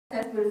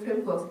assessment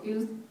frameworks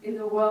used in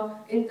the world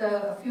in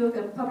the field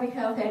of public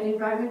health and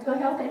environmental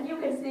health, and you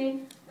can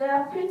see they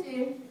are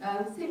pretty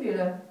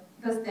similar,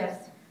 the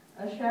steps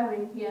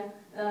sharing here.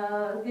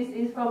 This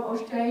is from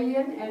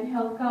Australian and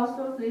Health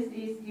Council, this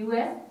is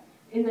US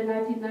in the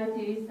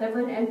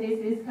 1997, and this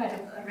is kind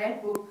of a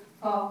red book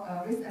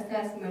for risk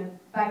assessment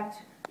back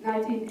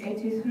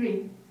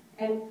 1983.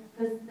 And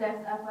the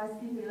steps are quite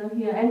similar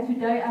here. And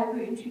today I will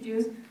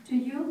introduce to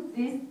you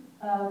this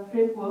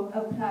framework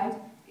applied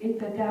in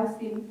the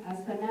dioxin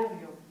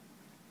scenario.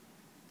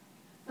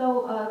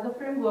 So the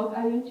framework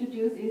I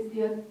introduce is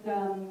here,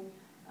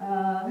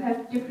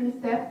 have different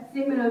steps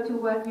similar to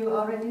what you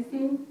already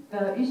seen: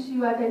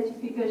 issue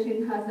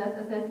identification, hazard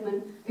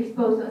assessment,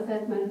 exposure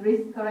assessment,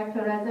 risk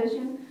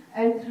characterization,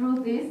 and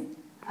through this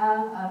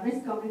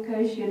risk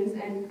communications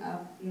and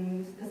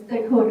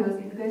stakeholders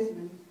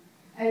engagement.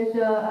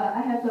 And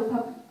I have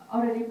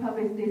already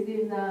published this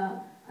in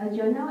a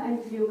journal, and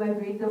you may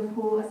read the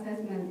full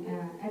assessment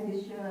at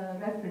this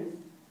reference.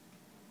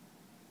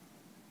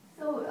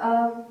 So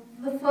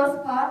the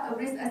first part of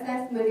risk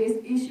assessment is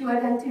issue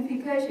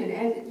identification,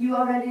 and you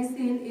already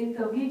seen in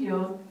the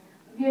videos,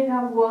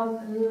 Vietnam was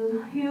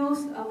a huge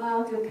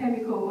amount of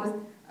chemical was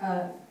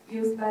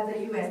used by the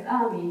US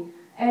Army,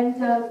 and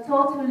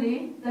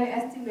totally they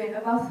estimate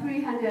about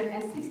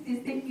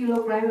 366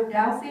 kilograms of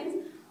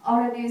dioxin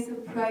already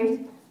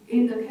sprayed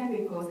in the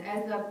chemicals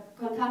as a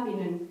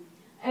contaminant.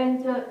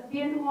 And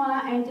Bien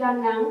Hoa and Da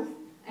Nang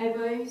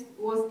areas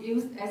was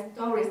used as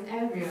storage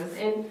areas,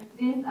 and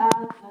these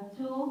are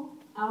two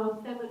out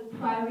of 7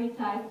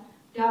 prioritized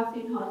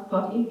dioxin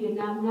hotspots in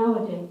Vietnam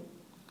nowadays.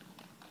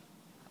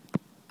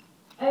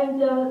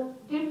 And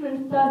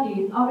different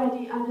studies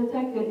already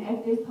undertaken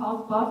at this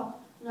hotspot,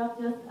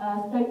 not just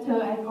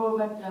sector and all,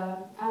 but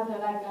other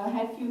like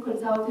HQ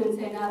consultants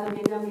and other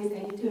Vietnamese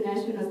and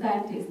international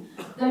scientists.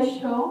 They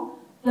show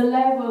the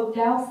level of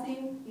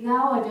dioxin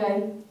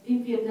nowadays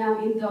in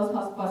Vietnam in those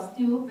hotspots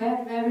still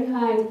very, very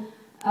high.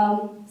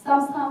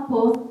 Some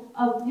samples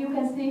of, you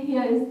can see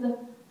here is the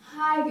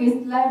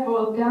highest level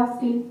of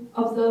dioxin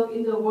observed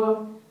in the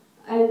world.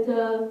 And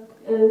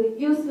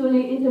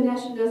usually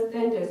international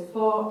standards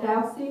for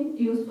dioxin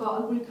used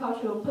for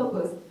agricultural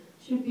purpose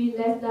should be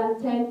less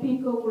than 10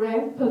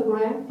 picogram per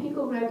gram.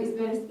 Picogram is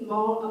very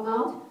small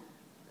amount,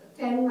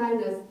 10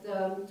 minus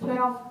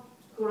 12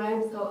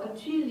 grams, so a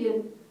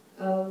trillion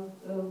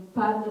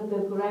part of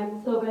the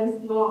gram, so very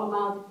small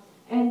amount.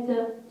 And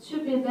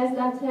should be less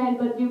than 10,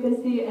 but you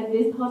can see at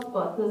this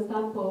hotspot, the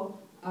sample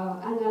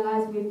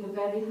analyzed with a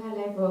very high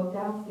level of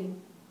dioxin.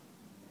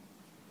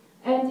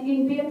 And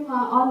in Bien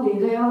Hoa only,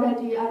 they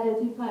already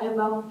identified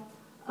about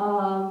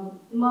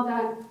more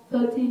than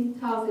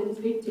 13,000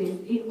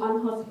 victims in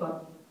one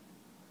hotspot.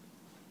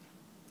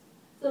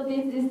 So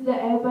this is the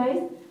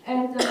airbase,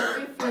 and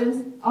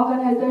different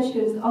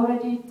organizations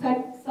already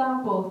take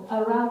samples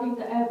surrounding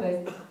the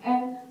airbase,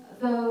 and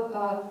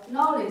the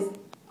knowledge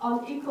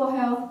on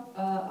Ecohealth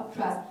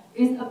approach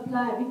is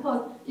applied,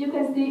 because you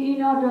can see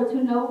in order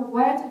to know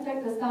where to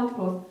take the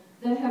samples,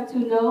 they have to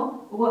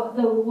know what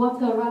the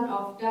water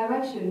runoff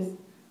directions,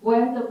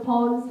 where the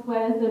ponds,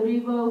 where the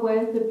river,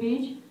 where the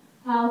beach,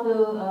 how the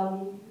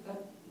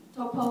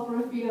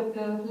topography of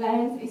the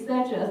lands,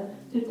 etc.,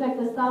 to take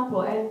the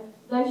sample. And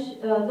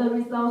the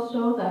results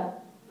show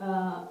that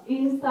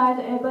inside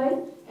the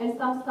airbase and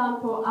some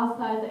sample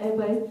outside the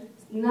airbase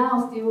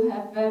now still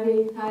have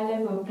very high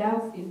level of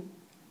dioxin.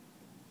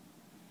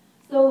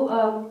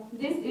 So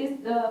this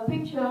is the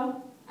picture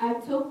I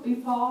took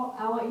before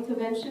our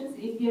interventions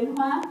in Bien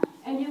Hoa,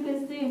 and you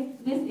can see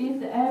this is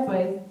the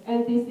airbase,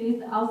 and this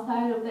is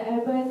outside of the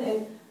airbase,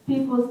 and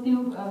people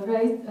still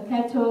raise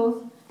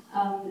cattle,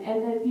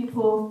 and then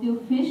people still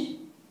fish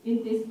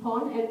in this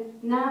pond.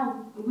 And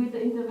now with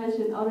the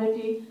intervention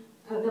already,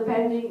 the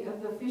banning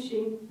of the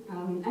fishing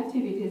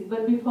activities,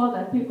 but before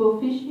that people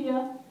fish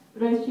here,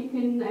 raise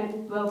chicken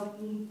and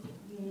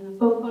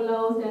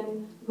buffaloes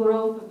and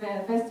grow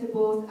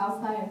vegetables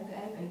outside of the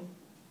airbase.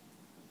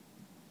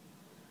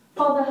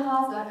 For the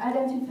hazard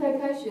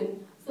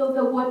identification, so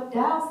the word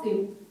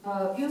dioxin,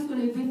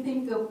 usually we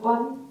think of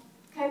one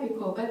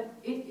chemical, but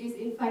it is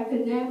in fact the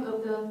name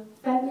of the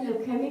family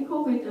of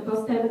chemical with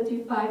about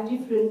 75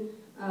 different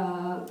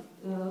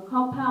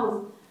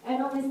compounds,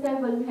 and only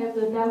 7 have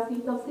the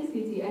dioxin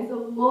toxicity, and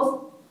so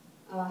most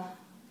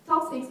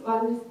toxic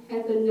ones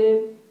have the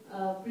name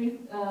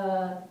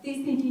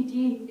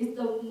DCDD is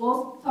the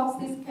most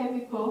toxic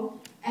chemical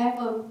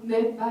ever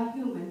made by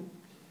human.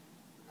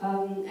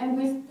 And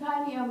with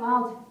tiny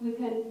amount,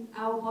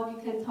 our body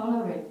can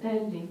tolerate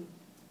daily.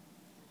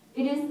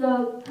 It is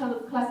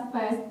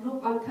classified as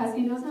group 1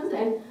 carcinogens,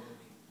 and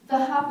the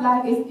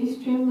half-life is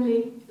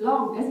extremely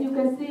long, as you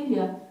can see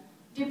here.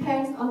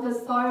 Depends on the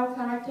soil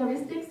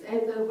characteristics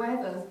and the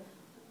weather.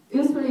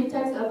 Usually it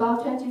takes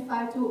about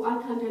 25 to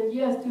 100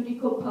 years to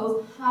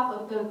decompose half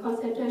of the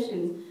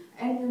concentrations.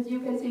 And you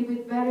can see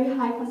with very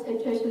high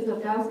concentrations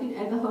of dioxin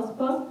at the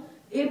hotspot,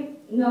 if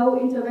no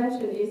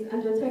intervention is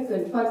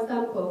undertaken, for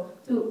example,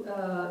 to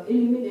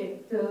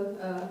eliminate the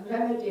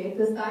remedy at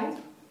the site,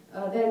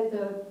 then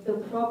the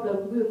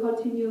problem will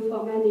continue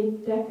for many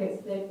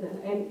decades later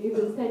and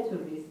even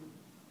centuries.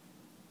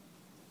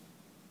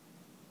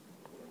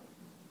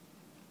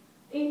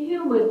 In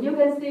human, you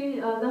can see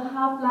the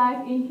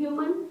half-life in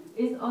human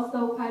is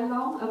also quite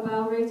long,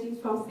 about ranging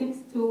from 6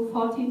 to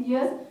 14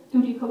 years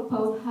to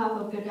decompose half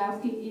of the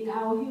dioxin in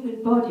our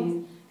human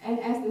bodies. And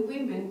as the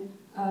women,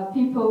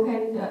 people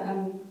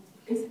can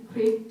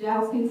excrete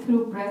dioxin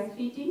through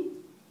breastfeeding,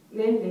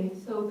 mainly,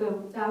 so the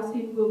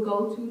dioxin will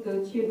go to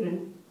the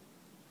children.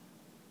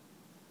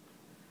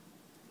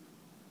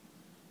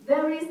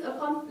 There is a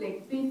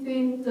conflict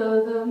between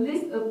the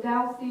list of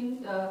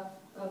dioxin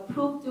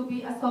proved to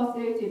be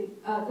associated,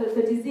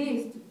 the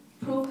disease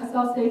proved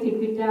associated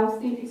with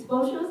dioxin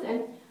exposures,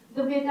 and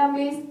the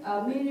Vietnamese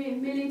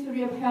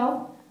Ministry of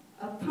Health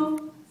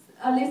proved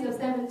a list of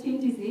 17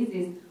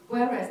 diseases,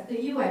 whereas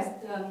the US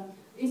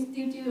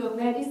Institute of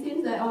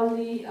Medicine, they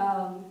only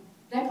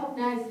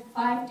recognize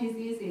 5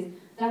 diseases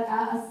that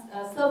are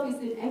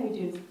sufficient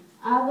evidence.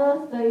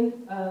 Others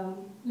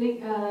they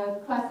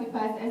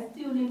classify as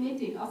still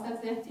limited or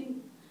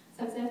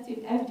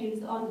subjective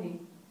evidence only.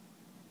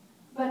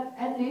 But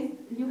at least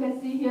you can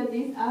see here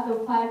these are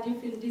the 5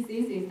 different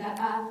diseases that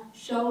are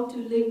shown to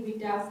link with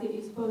dioxin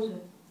exposure.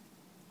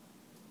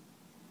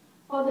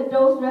 For the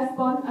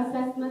dose-response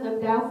assessment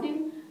of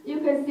dioxin, you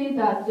can see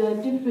that the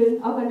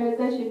different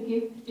organizations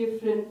give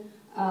different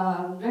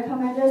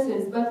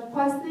recommendations, but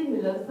quite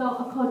similar. So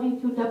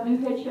according to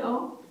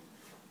WHO,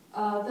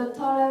 the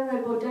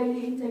tolerable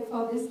daily intake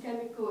for this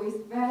chemical is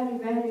very,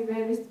 very,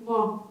 very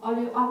small,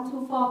 only 1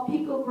 to 4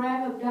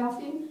 picogram of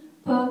dioxin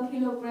per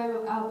kilogram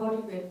of our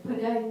body weight per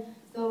day,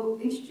 so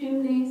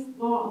extremely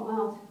small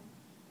amount.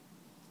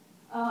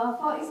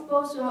 For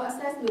exposure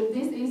assessment,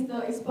 this is the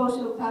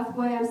exposure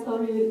pathway. I'm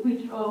sorry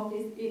we draw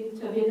this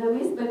into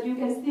Vietnamese, but you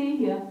can see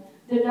here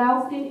the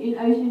dioxin in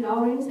Agent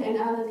Orange and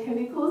other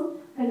chemicals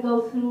can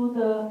go through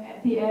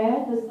the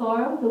air, the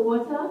soil, the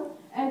water,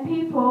 and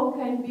people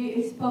can be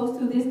exposed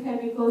to this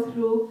chemical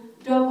through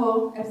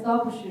dermal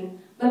absorption.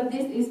 But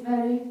this is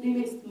very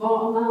limited,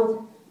 small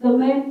amount. The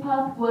main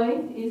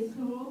pathway is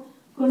through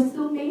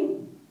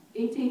consuming,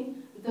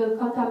 eating the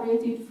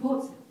contaminated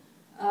foods.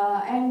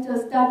 And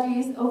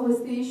studies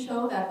overseas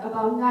show that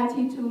about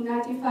 90 to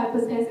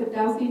 95% of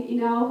dioxin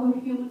in our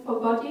human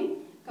body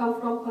come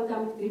from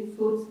contaminated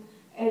foods.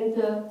 And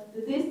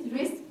this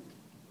risk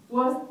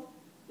was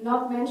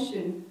not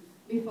mentioned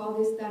before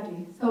this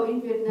study. So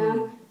in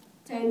Vietnam,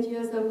 10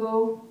 years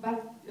ago,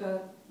 back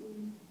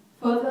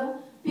further,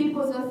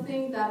 people just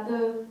think that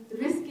the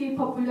risky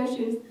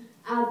populations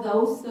are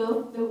those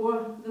served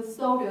the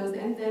soldiers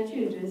and their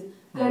children.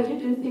 They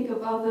didn't think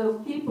about the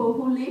people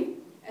who live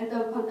at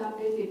the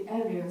contaminated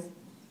areas.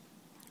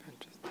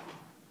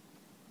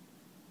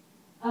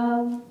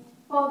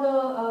 For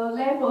the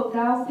level of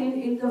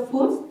dioxin in the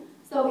foods,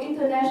 so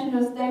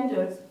international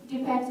standards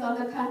depends on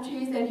the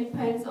countries and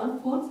depends on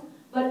foods,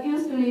 but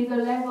usually the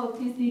level of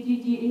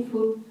TCDD in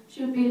food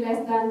should be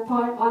less than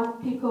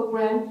 0.1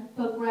 picogram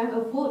per gram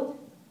of food.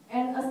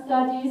 And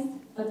studies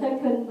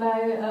undertaken by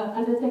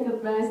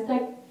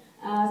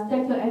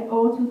Stecker et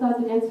al.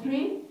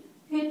 2003,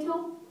 he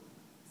took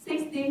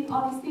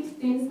only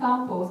 16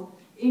 samples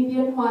in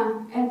Bien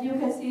Hoa, and you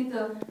can see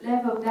the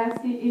level of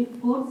dioxin in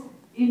foods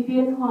in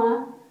Bien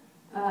Hoa,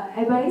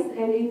 base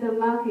and in the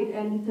market,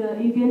 and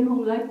in Bien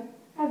Hung Lake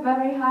have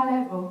very high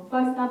level. For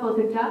example,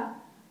 the duck,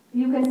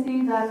 you can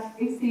see that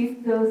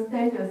exceeds the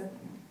standards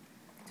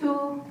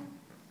to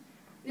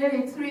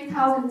nearly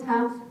 3,000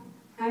 times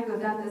higher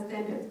than the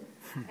standard.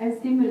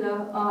 And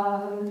similar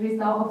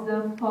result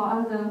observed for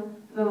other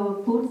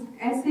foods,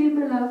 and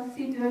similar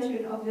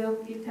situation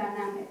observed in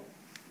Thailand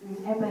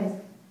airbase.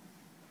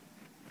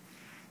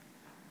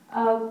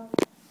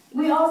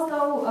 We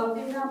also,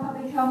 Vietnam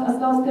Public Health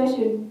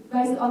Association,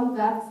 based on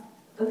that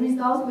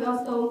results, we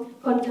also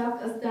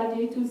conduct a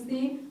study to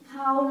see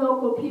how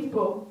local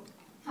people,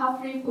 how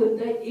frequent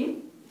they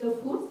eat the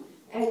foods,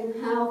 and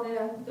how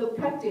the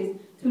practice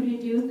to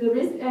reduce the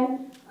risk.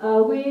 And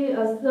we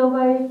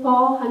survey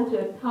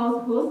 400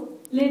 households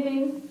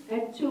living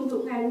at Trung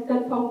Thuc and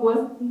Tân Phong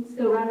West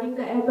surrounding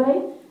the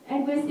airbase,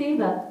 and we see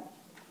that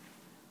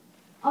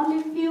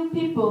only few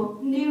people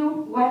knew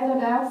where the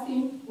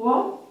dioxin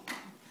was,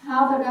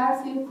 how the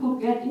dioxin could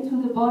get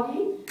into the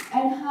body,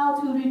 and how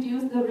to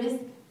reduce the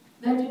risk.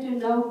 They didn't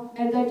know,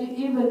 and they didn't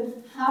even,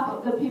 half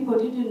of the people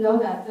didn't know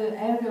that the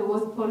area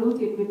was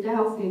polluted with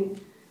dioxin.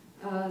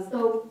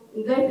 So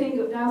they think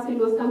dioxin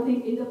was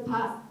something in the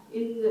past,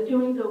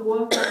 during the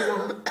World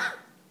War.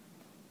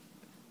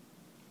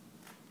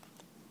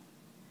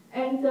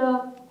 And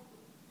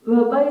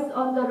based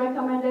on the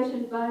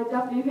recommendation by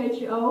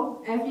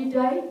WHO, every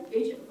day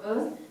each of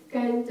us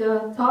can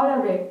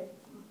tolerate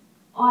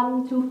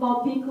 1 to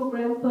 4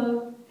 picogram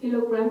per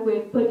kilogram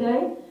weight per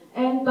day.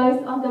 And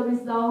based on the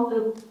result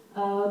of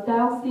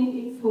dioxin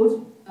in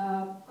food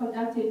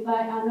conducted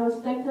by Arnold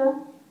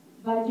Stecker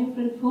by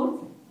different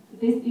foods,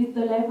 this is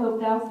the level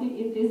of dioxin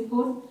in these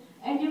foods.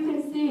 And you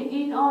can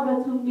see, in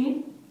order to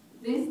meet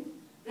this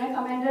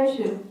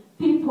recommendation,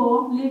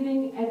 people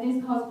living at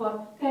this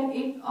hotspot can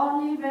eat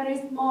only very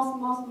small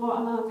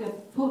amount of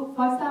food.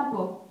 For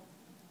example,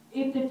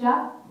 if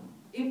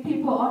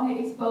people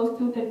only exposed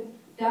to the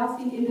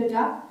dioxin in the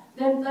duck,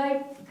 then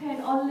they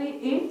can only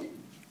eat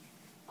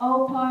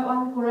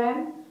 0.1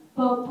 gram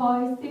per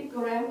 0.6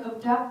 gram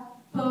of duck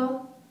per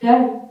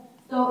day.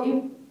 So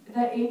if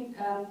they eat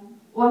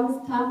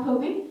one time per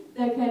week,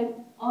 they can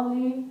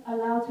only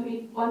allow to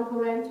eat 1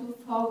 gram to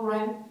 4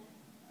 grams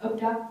of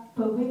duck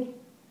per week.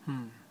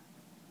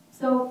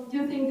 So do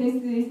you think this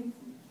is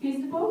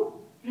feasible,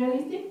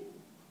 realistic?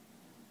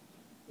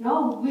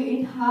 No, we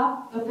eat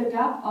half of the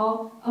duck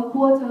or a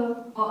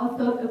quarter or a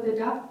third of the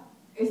duck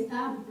each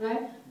time,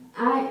 right?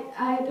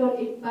 I don't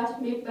eat much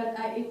meat, but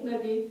I eat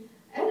maybe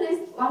at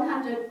least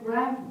 100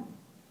 grams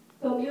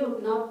per meal,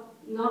 not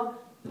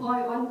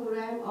 0.1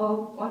 gram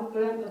or 1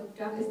 gram of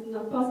duck is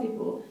not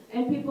possible.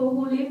 And people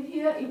who live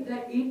here, if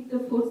they eat the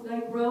foods they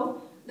grow,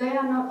 they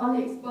are not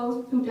only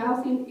exposed to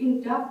dioxin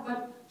in duck,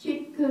 but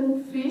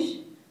chicken, fish,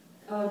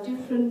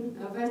 different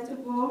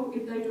vegetables,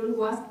 if they don't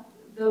wash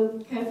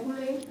them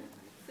carefully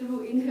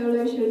through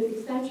inhalation,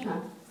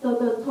 etc. So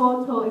the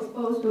total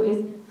exposure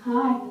is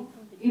high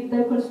if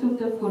they consume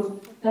the food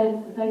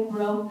that they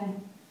grow there.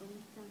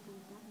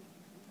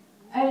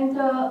 And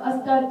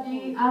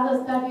other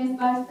studies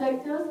by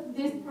sectors,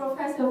 this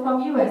professor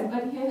from US,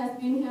 but he has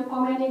been here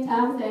for many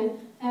times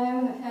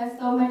and has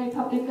so many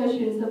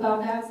publications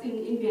about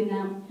dioxin in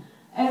Vietnam.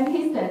 And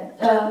he said,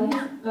 he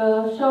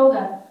showed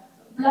that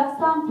blood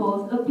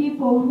samples of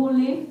people who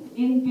live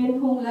in Bien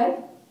Hung Lake,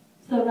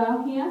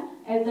 surround here,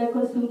 and they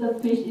consume the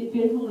fish in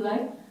Bien Hung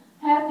Lake,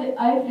 have the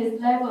average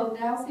level of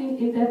dioxin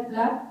in their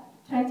blood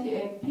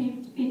 28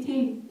 pt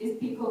is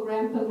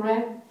picogram per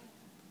gram.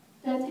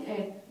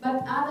 38.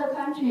 But other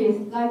countries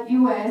like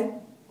US,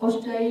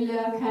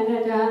 Australia,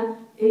 Canada,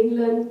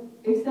 England,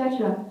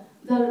 etc.,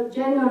 the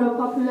general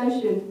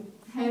population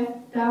have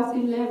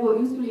dioxin level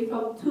usually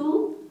from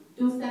 2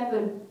 to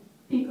 7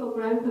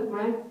 picogram per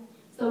gram.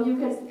 So you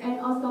can, and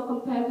also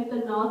compare with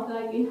the north,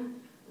 like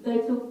they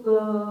took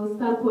the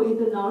sample in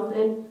the north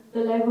and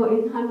the level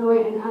in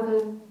Hanoi and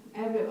other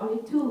areas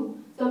only 2.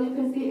 So you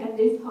can see at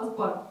this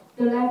hotspot,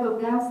 the level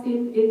of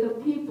dioxin in the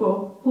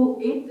people who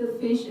eat the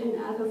fish and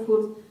other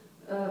foods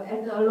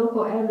at the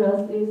local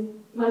areas is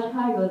much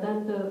higher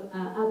than the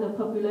other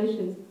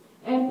populations.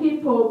 And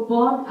people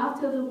born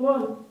after the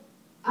war,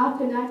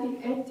 after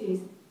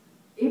 1980s,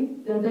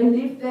 if they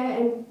live there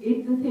and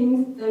eat the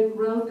things they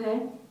grow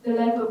there, the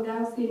level of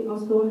dioxin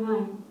also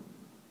high.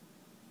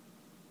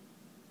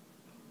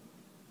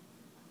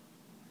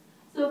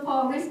 So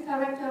for risk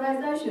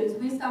characterizations,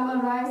 we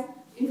summarize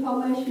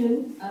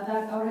information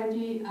that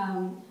already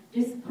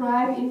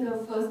described in the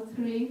first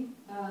 3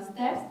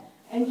 steps.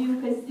 And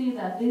you can see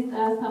that these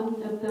are some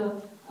of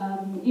the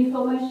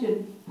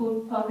information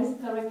for risk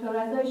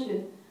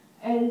characterization.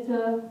 And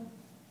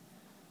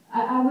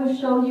I will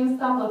show you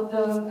some of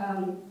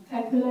the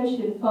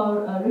calculation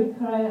for risk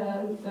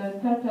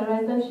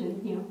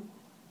characterization here.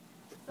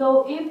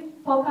 So if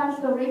for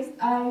cancer risk,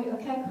 I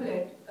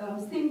calculate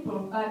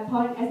simple by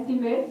point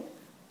estimate.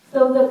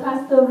 So the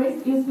cancer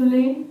risk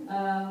usually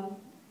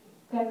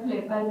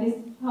calculate by this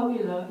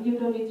formula. You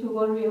don't need to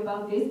worry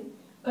about this.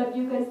 But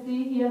you can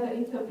see here the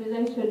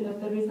interpolation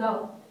of the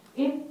result.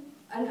 If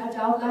an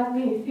adult like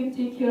me,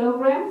 50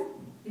 kilograms,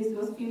 this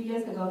was a few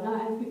years ago, now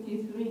I'm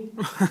 53.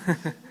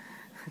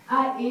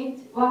 I eat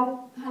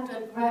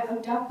 100 grams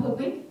of duck per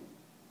week.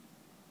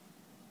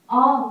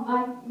 Or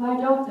my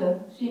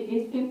daughter, she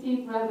eats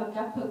 50 grams of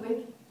duck per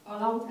week for a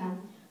long time.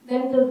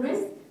 Then the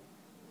risk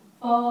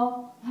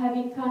for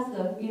having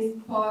cancer is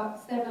for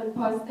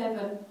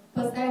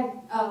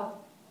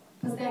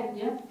 7.7%.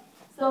 Yeah.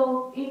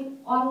 So in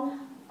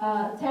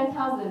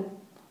 10,000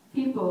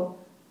 people,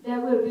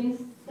 there will be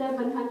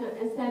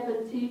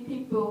 770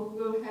 people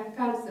will have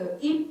cancer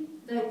if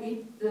they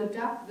eat the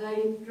duck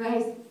they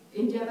raise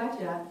in their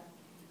backyard.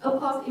 Of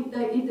course, if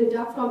they eat the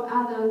duck from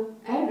other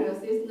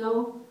areas, it's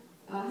not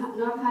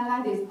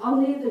highlighted,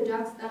 only the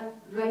ducks that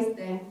raised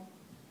there.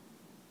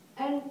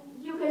 And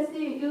you can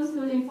see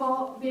usually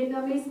for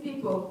Vietnamese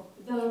people,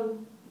 the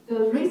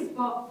risk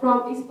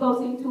from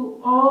exposing to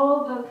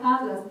all the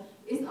colors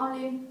is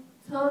only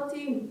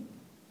 13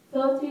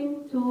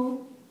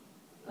 to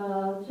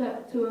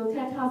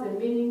 10,000,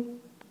 meaning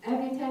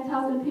every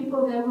 10,000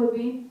 people there will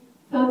be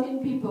 13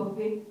 people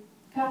with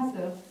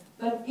cancer.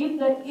 But if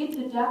they eat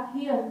the duck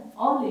here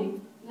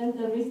only, then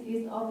the risk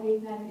is only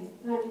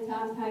 90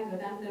 times higher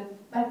than the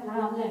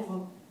background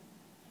level.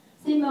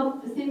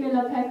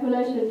 Similar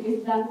calculation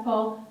is done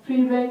for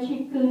free-range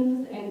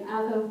chickens and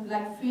other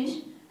like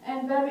fish.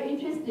 And very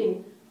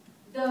interesting,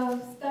 the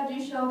study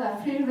showed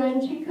that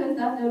free-range chickens,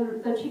 that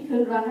the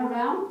chicken run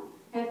around,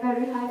 have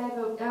very high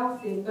level of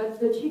dioxin, but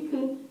the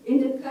chicken in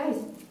the cage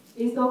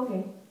is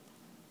okay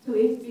to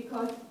eat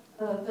because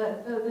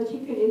the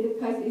chicken in the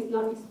cage is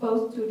not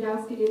exposed to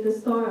dioxin in the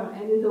soil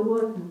and in the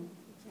water.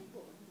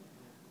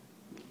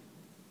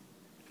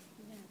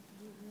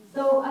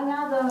 So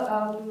another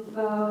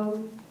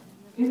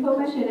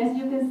information, as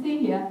you can see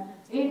here,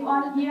 In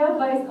 1 year,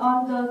 based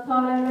on the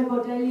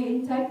tolerable daily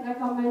intake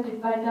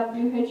recommended by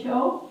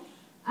WHO,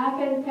 I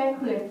can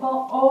calculate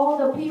for all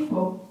the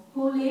people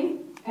who live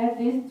at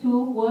these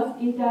two wards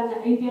in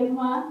Bien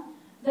Hoa,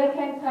 they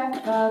can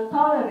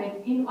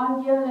tolerate, in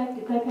 1 year,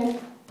 they can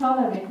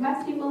tolerate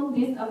maximum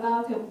this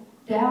amount of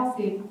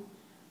dioxin,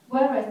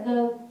 whereas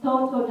the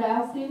total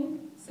dioxin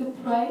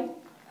spray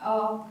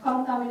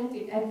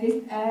contaminated at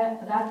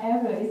that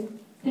area is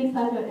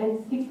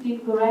 660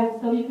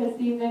 grams, so you can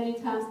see many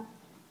times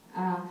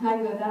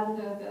higher than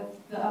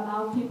the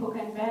amount people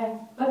can bear.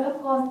 But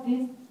of course,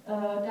 this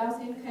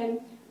dioxin can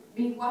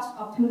be washed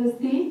up to the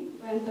sea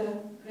when the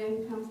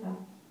rain comes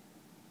down.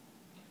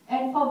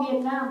 And for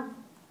Vietnam,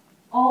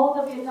 all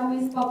the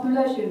Vietnamese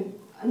population,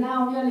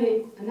 now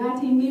nearly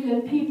 90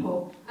 million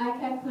people, I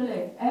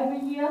calculate every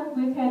year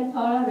we can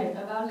tolerate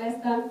about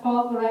less than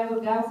 4 grams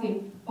of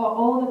dioxin for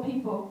all the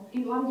people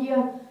in 1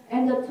 year,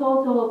 and the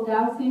total of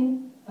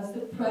dioxin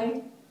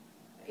sprayed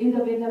in the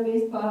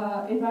Vietnamese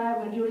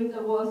environment during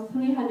the war is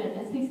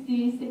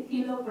 366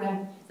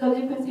 kilograms. So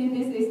you can see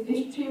this is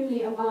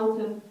extremely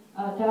amount of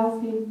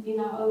dioxin in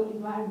our own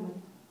environment.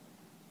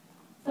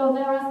 So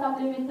there are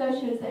some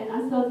limitations and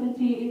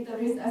uncertainty in the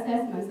risk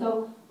assessment.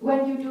 So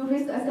when you do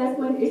risk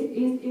assessment, it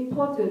is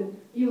important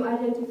you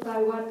identify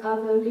what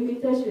are the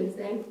limitations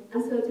and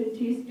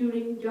uncertainties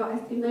during your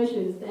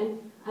estimations, and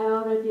I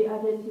already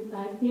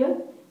identified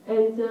here.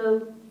 And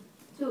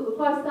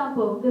for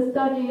example, the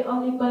study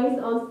only based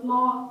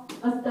on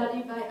a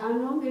study by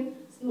Arnold with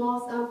small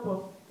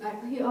sample.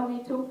 Like he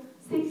only took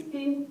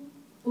 16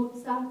 food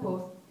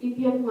samples in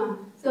Bien Hoa,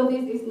 so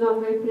this is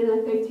not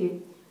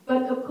representative.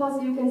 But of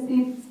course, you can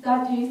see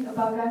studies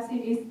about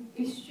dioxin is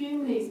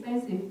extremely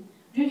expensive.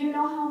 Do you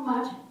know how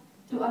much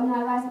to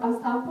analyze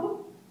one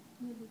sample?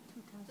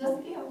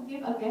 Just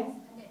give a guess.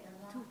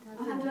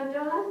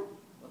 $100?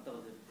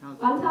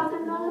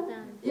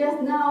 $1,000?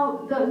 Yes,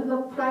 now the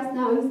price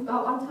now is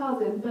about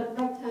 $1,000, but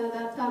back at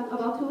that time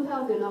about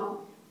 $2,000 or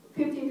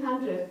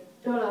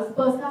 $1,500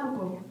 per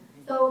sample.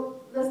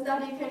 So the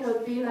study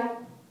cannot be like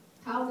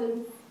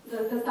 1,000.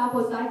 The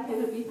sample size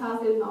cannot be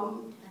 1,000 or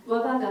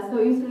more than that. So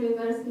usually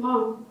very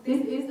small.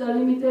 This is the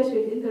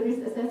limitation in the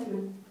risk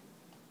assessment.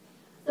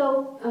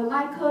 So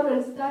my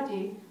current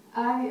study,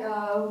 I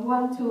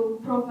want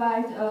to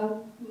provide a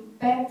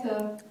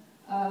better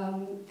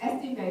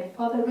estimate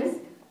for the risk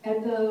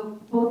at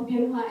both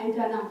Bien Hoa and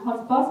Da Nang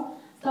hotspots.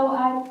 So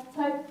I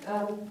take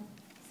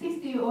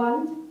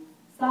 61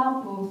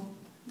 samples,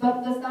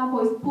 but the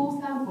sample is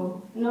pool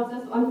sample, not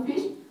just one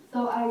fish.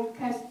 So I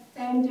catch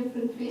 10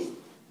 different fish,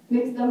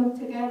 mix them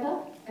together,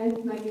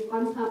 and make it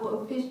one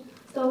sample of fish.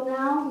 So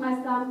now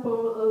my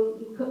sample,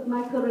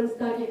 my current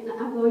study,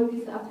 I'm going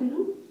this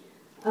afternoon.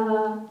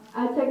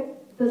 I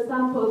take the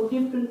sample of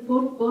different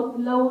foods, both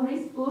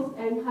low-risk foods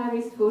and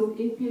high-risk foods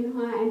in Bien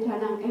Hoa and Da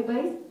Nang Air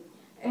Base.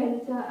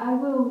 And I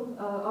will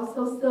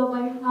also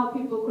survey how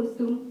people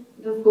consume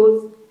the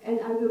foods, and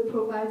I will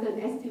provide an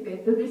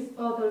estimate, the risk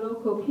for the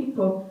local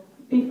people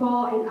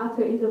before and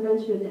after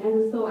intervention.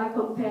 And so I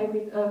compare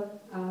with a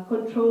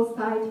control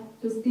site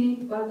to see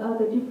what are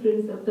the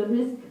difference of the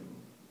risk.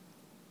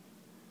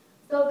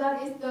 So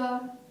that is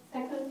the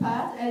second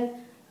part, and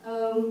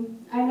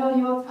I know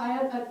you're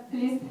tired, but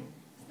please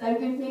stay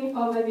with me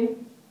for maybe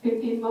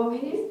 15 more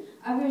minutes.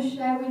 I will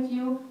share with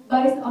you,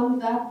 based on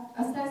that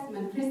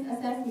assessment, risk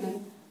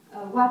assessment,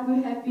 what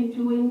we have been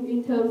doing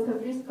in terms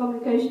of risk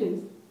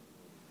communications.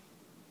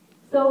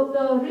 So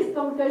the risk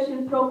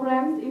communication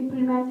programs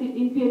implemented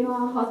in Bien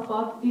Hoa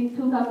hotspot in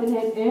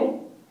 2008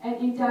 and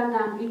in Da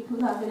Nang in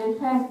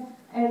 2010,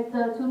 and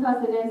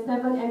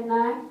 2007 and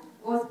 9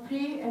 was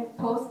pre and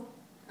post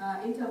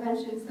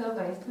intervention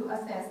surveys to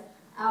assess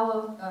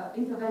our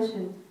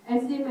intervention,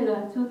 and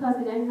similar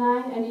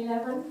 2009 and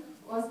 11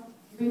 was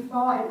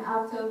before and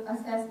after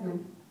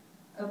assessment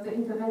of the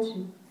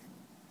intervention.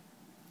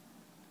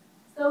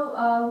 So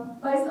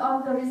based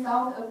on the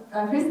result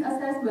of risk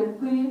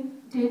assessment, we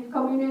did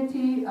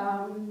community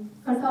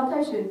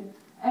consultation,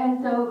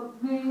 and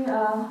we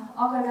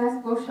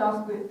organized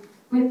workshops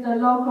with the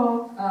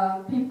local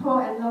people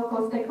and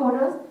local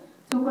stakeholders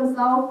to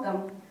consult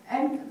them.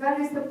 And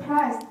very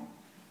surprised,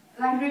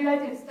 like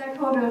related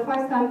stakeholders, for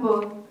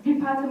example,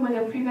 Department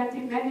of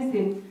Preventive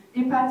Medicine,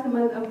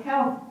 Department of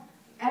Health,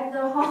 at the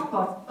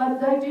hotspots, but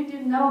they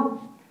didn't know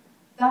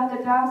that the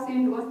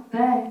dioxin was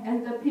there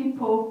and the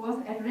people was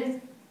at risk,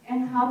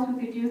 and how to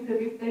reduce the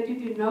risk they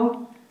didn't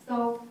know.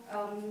 So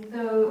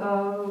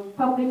the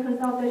public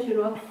consultation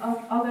was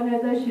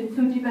organization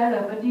to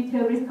develop a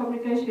detailed risk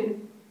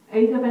communication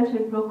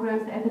intervention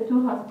programs at the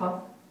two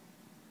hotspots.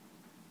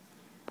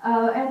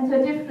 And the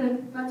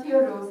different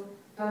materials,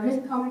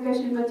 risk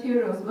communication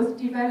materials was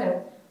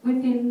developed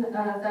within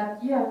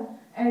that year,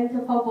 and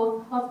for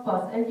both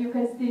hotspots. And you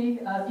can see,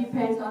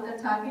 depends on the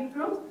target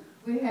groups.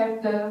 We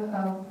have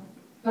the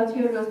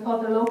materials for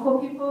the local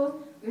people.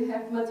 We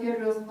have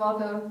materials for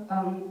the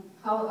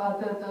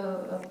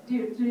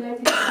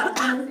related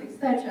departments,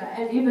 etc.,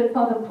 and even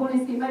for the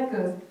policy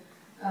makers,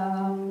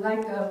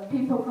 like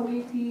people,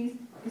 committees,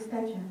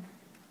 etc.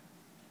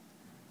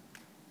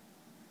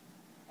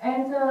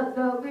 And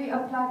we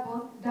apply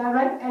both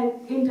direct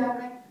and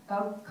indirect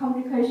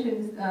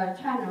communications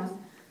channels.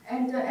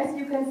 And as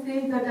you can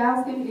see, the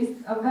dioxin is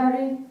a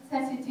very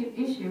sensitive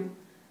issue.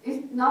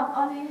 It's not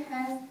only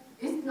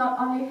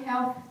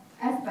health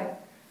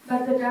aspect,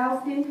 but the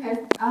dioxin has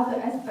other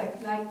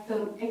aspects like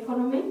the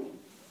economic.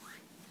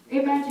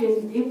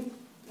 Imagine if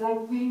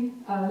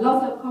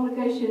lots of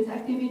communications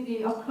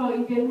activity occur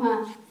in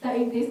Myanmar,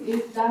 saying this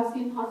is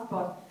dioxin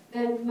hotspot,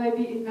 then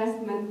maybe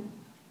investment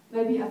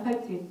may be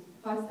affected,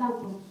 for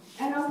example.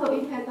 And also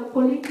it has a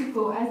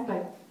political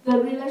aspect, the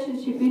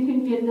relationship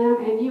between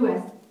Vietnam and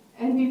US.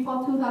 And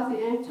before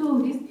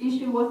 2002, this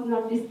issue was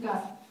not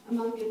discussed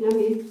among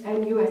Vietnamese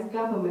and US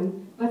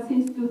government. But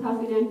since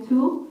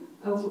 2002,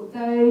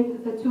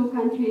 the two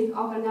countries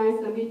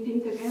organized a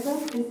meeting together,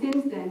 and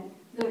since then,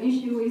 the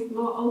issue is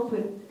more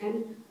open,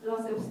 and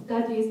lots of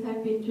studies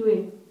have been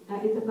doing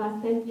in the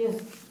past 10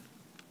 years.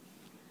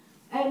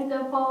 And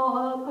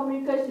for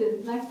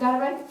communication, like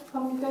direct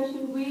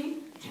communication, we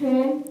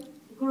train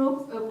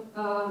groups of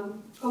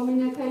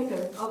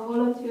communicators or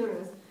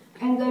volunteers,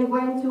 and they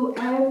went to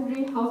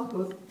every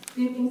household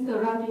living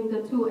surrounding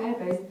the two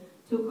airbases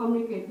to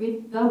communicate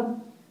with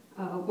them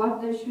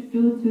what they should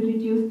do to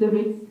reduce the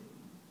risk,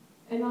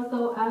 and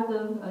also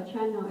other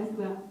channels as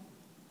well.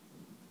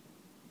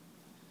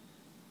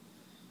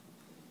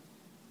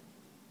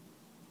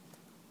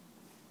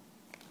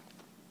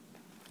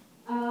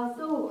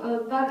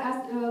 That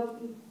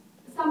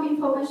is some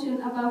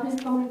information about his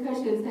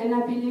communications, and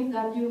I believe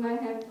that you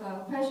might have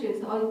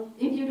questions, or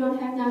if you don't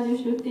have now, you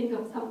should think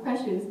of some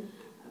questions.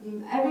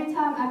 Every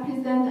time I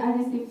present, I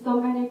receive so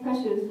many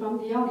questions from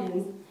the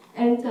audience,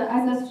 and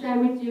I just share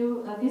with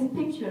you this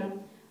picture.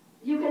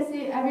 You can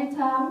see every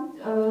time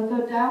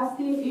the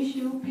dioxin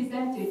issue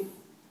presented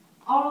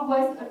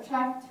always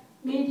attract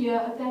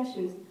media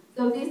attention.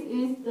 So this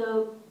is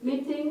the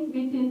meeting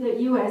between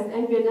the US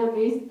and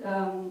Vietnamese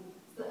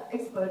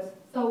experts.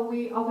 So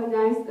we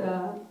organize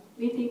a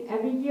meeting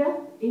every year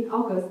in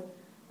August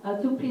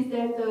to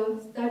present the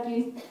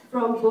studies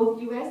from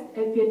both US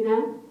and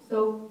Vietnam,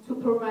 so to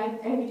provide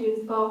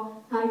evidence for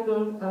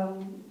higher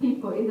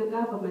people in the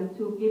government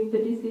to give the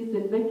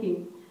decision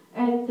making.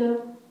 And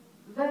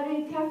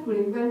very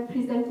carefully when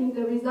presenting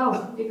the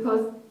results,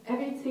 because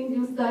everything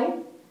you say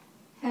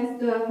has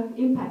the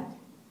impact.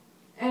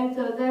 And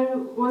there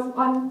was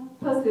one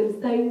person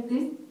saying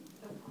this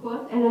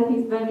quote, and I think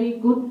it's very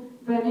good,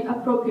 very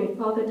appropriate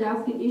for the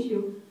dioxin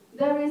issue.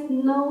 There is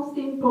no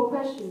simple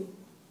question,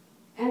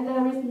 and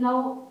there is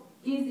no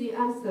easy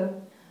answer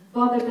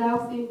for the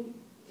dioxin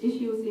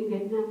issues in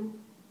Vietnam.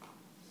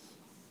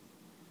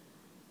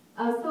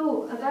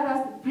 So that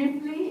was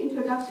briefly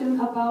introduction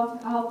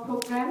about our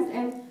programs,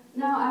 and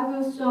now I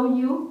will show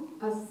you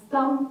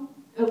some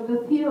of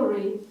the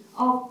theory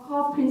of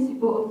core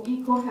principle of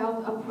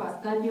Ecohealth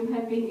approach that you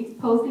have been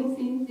exposing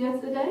since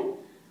yesterday,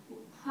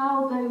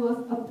 how they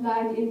was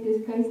applied in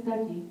this case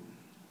study.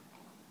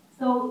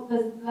 So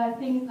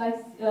things like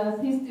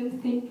system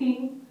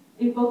thinking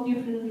involve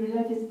different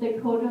related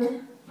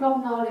stakeholders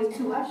from knowledge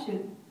to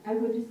action. I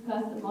will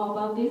discuss more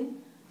about this.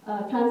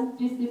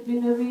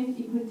 Transdisciplinary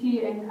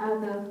equity and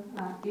other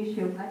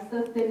issues like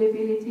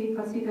sustainability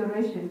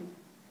consideration.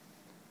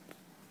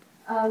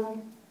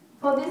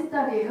 For this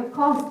study, of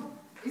course,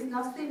 it's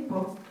not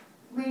simple.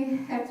 We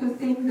have to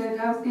think the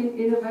dioxin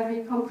in a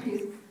very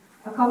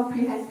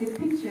comprehensive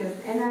picture,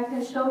 and I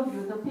can show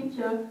you the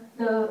picture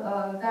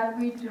that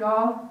we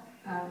draw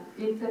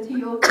in the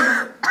TO2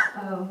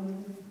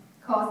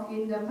 course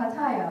in the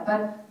Pattaya,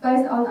 but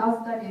based on our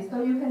study.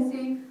 So you can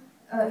see,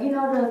 in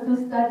order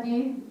to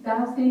study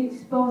dioxin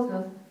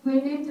exposure, we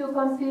need to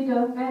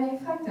consider many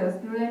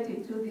factors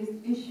related to this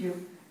issue,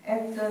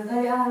 and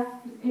they are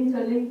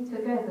interlinked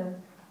together.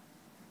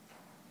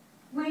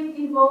 We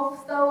involve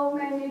so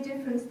many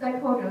different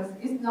stakeholders.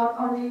 It's not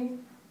only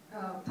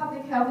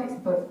public health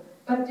experts,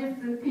 but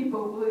different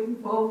people were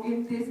involved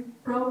in this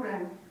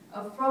program,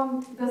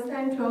 from the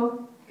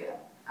central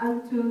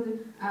and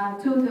to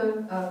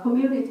the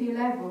community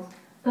levels.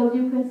 So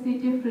you can see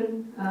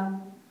different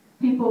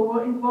people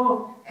were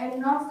involved, and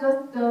not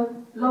just the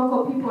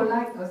local people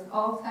like us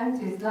or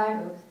scientists like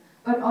us,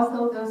 but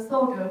also the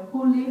soldiers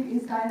who live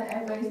inside the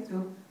airbase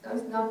too. So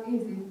it's not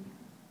easy.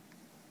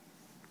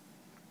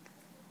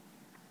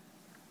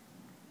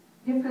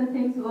 Different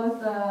things was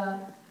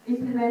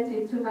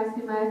implemented to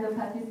maximize the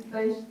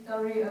participation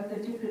story of the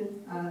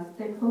different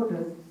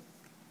stakeholders.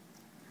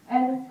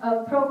 And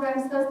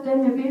program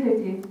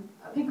sustainability,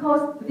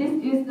 because this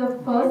is the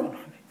first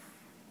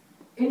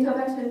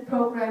intervention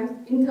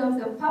program in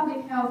terms of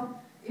public health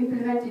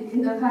implemented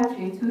in the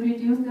country to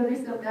reduce the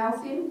risk of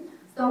dioxin.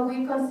 So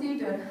we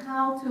considered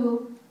how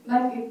to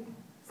make it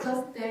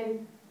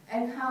sustain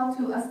and how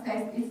to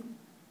assess if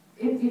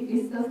it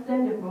is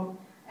sustainable.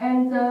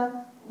 And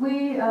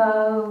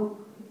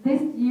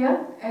this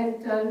year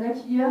and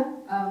next year,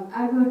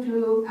 I'm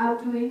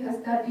doing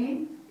a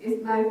study,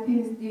 it's my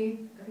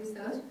PhD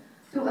research,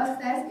 to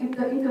assess if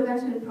the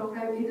intervention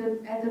program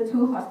at the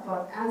two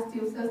hotspots are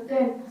still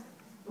sustained,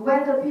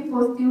 whether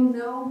people still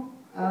know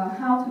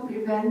how to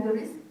prevent the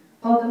risk,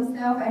 for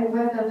themselves and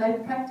whether they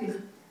practice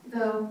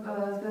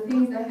the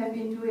things they have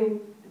been doing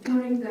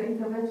during the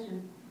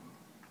intervention.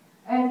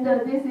 And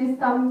this is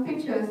some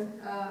pictures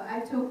I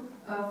took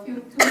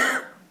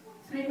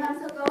 3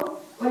 months ago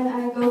when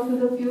I go to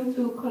the field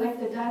to collect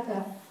the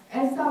data.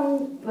 And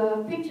some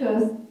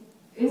pictures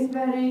is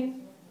very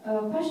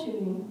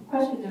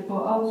questionable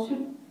or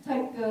should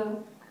take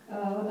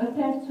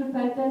should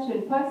pay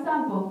attention. For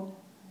example,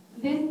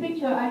 this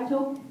picture I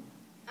took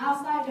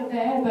outside of the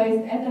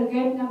airbase at the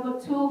gate number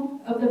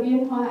 2 of the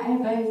Bien Hoa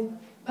airbase.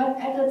 But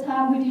at the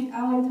time we did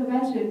our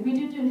intervention, we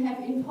didn't have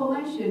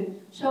information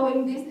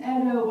showing this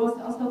area was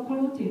also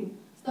polluted.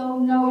 So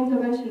no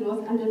intervention was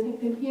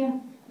undertaken here.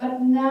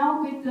 But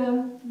now with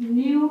the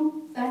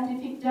new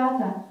scientific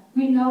data,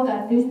 we know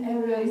that this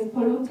area is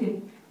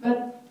polluted.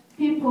 But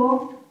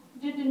people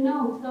didn't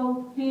know,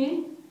 so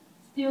we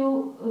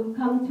still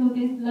come to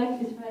this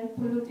lake is very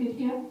polluted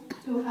here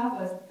to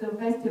harvest the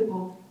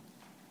vegetables.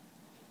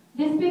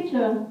 This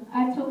picture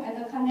I took at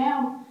the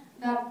canal,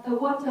 that the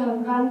water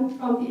runs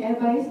from the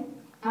airbase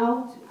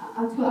out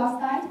to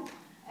outside,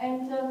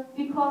 and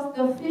because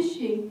the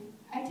fishing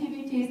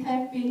activities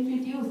have been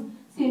reduced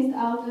since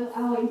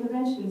our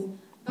interventions.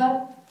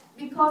 But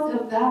because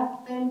of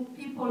that, then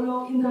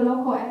people in the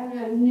local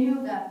area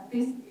knew that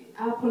this is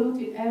a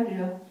polluted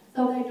area,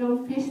 so they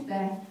don't fish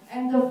there.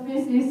 And the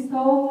fish is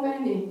so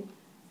many.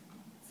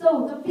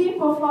 So the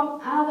people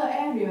from other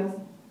areas,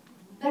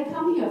 they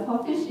come here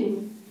for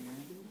fishing.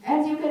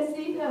 As you can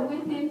see that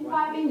within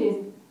 5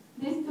 minutes,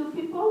 these two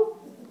people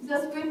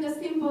just with a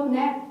simple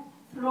net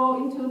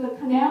throw into the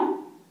canal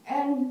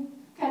and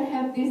can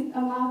have this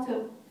amount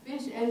of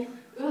fish, and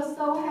it was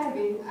so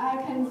heavy.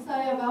 I can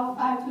say about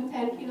 5 to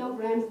 10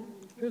 kilograms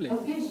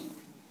of fish.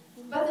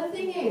 But the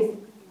thing is,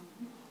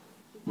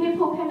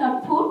 people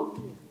cannot put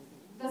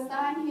the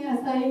sign here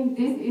saying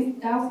this is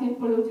dioxin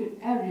polluted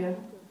area.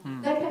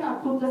 They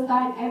cannot put the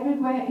sign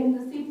everywhere in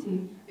the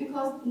city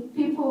because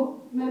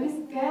people may be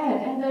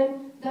scared and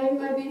they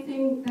maybe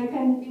think they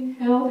can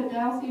inhale the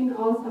dioxin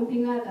or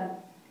something like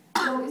that.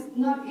 So it's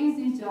not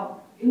easy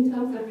job in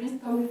terms of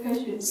risk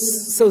communication.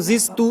 So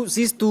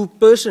these two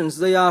persons,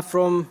 they are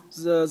from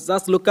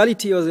that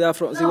locality, or they are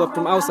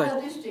from outside?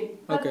 Other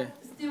district, but okay.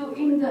 Still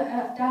in the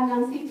Da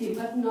Nang city,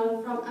 but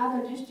not from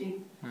other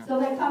districts. So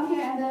they come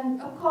here and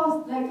then, of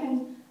course, they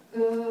can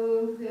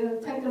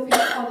take the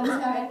fish for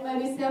themselves and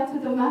maybe sell to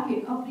the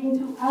market or bring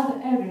to other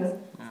areas.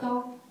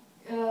 So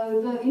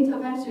the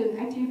intervention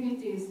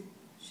activities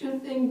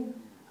should think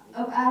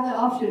of other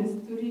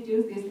options to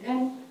reduce this.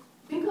 And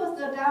because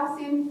the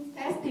dioxin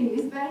testing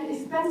is very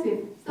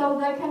expensive, so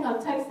they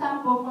cannot take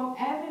sample from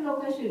every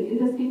location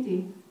in the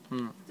city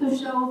to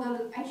show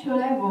the actual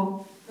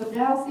level of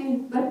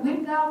dioxin. But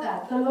without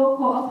that, the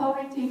local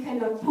authority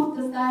cannot put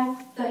the sign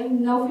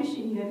saying no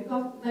fishing here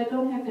because they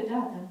don't have the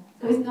data.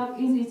 So it's not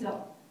easy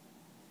job.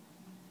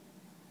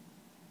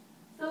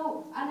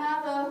 So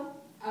another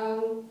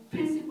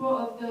principle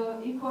of the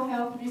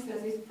Ecohealth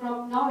research is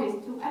from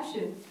knowledge to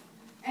action.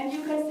 And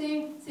you can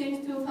see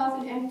since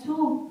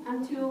 2002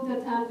 until the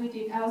time we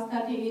did our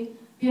study in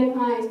Bien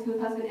Hoa is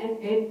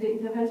 2008, the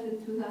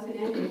intervention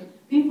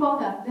 2008. Before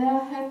that, there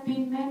have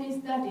been many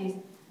studies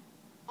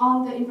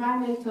on the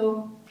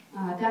environmental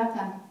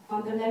data,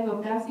 on the level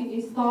of dioxin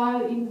in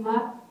soil, in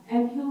mud,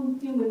 and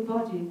human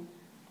body.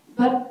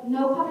 But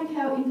no public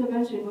health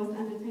intervention was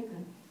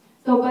undertaken.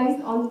 So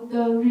based on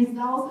the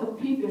results of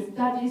previous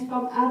studies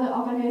from other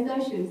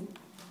organizations,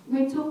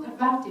 we took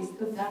advantage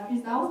of that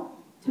result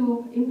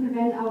to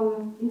implement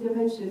our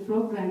intervention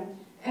program.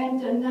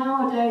 And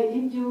nowadays,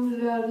 if you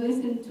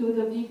listen to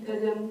the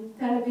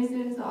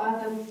televisions or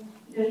other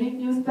read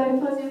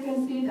newspapers, you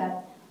can see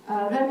that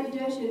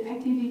remediation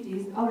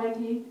activities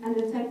already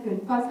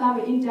undertaken. For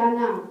example, in Da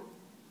Nang,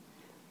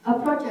 a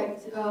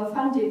project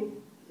funded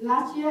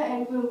last year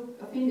and will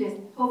finish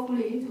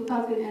hopefully in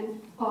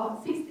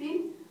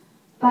 2016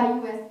 by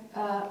US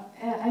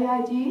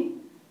AID,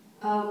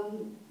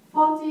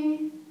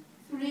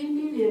 43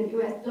 million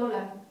US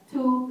dollars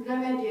to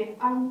remediate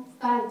on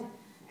site.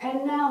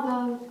 And now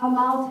the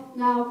amount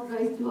now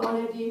raised to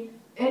already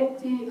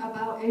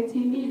about 80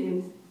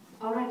 million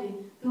already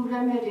to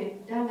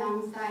remediate Da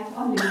Nang site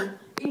only.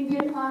 In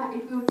Bien Hoa,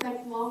 it will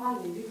take more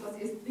money because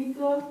it's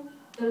bigger,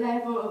 the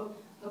level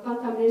of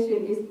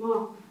contamination is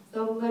more.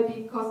 So maybe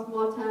it costs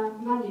more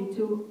time, money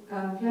to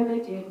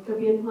remediate the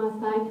Bien Hoa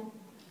site.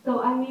 So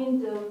I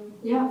mean,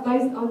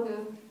 based on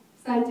the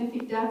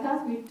scientific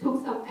data, we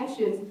took some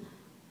actions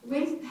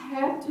which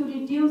help to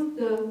reduce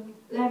the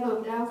level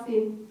of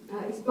dioxin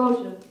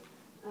exposure,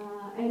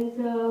 and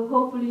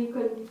hopefully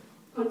could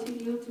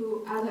continue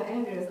to other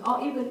areas,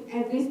 or even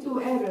at these two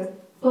areas,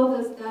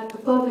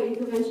 further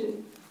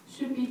intervention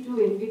should be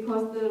doing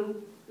because the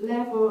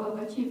level of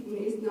achievement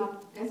is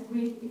not as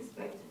we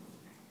expect.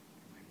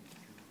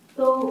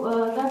 So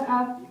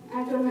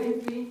I don't know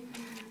if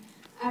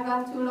I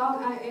ran too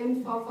long. I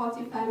aim for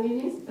 45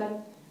 minutes,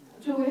 but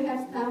do we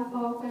have time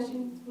for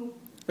questions?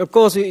 Of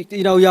course,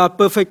 you are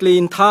perfectly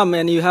in time,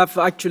 and you have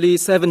actually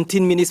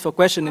 17 minutes for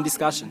question and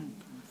discussion.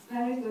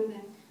 Very good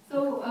then.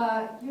 So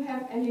you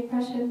have any any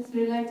questions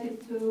related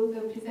to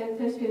the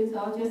presentations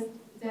or just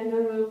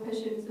general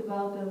questions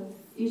about the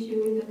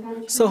issue in the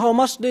country? So how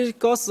much did it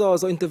cost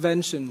the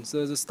intervention,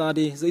 the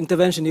study, the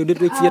intervention you did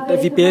with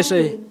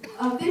VPHA?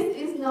 This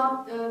is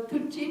not to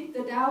treat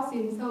the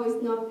dioxin, so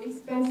it's not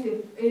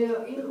expensive.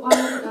 In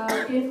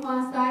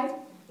one site,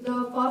 the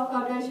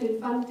phosphorylation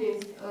fund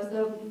is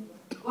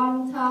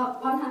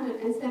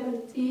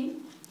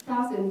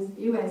 170,000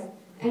 US,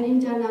 and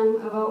in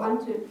Janang about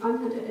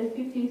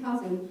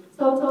 150,000.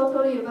 So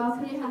totally about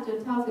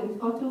 300,000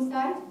 for two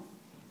sites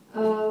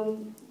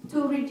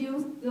to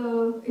reduce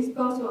the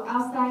exposure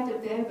outside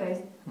of the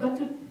airbase. But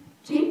to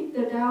treat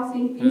the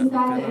dioxin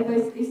inside the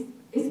airbase is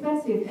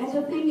expensive. And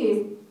the thing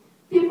is,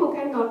 people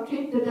cannot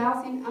treat the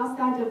dioxin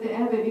outside of the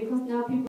airbase because now people